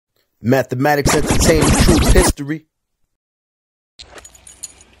Mathematics entertainment, true history.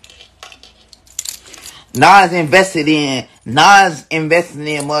 Nas invested in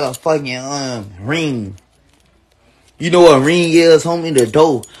motherfucking ring. You know what ring is, homie? The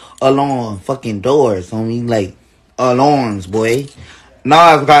door alarm, fucking doors, homie, like alarms, boy.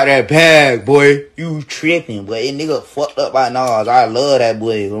 Nas got that bag, boy. You tripping, boy. That nigga fucked up by Nas. I love that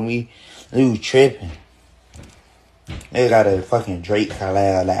boy, homie. You tripping. They got a fucking Drake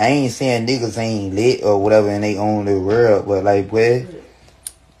collab. Like, I ain't saying niggas ain't lit or whatever in they own the world, but like, boy,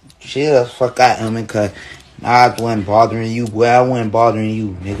 chill the fuck out, homie, cause Nas wasn't bothering you, boy. I wasn't bothering you,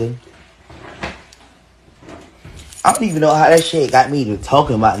 nigga. I don't even know how that shit got me to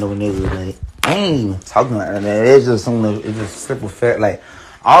talking about no niggas. Like, I ain't even talking about that. It's just simple fact. Like,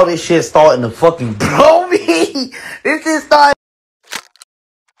 all this shit starting to fucking blow me. This shit started.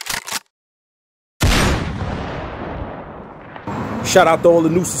 Shout out to all the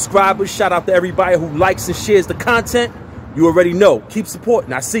new subscribers. Shout out to everybody who likes and shares the content. You already know. Keep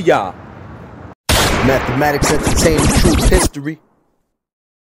supporting. I see y'all. Mathematics entertainment, true history.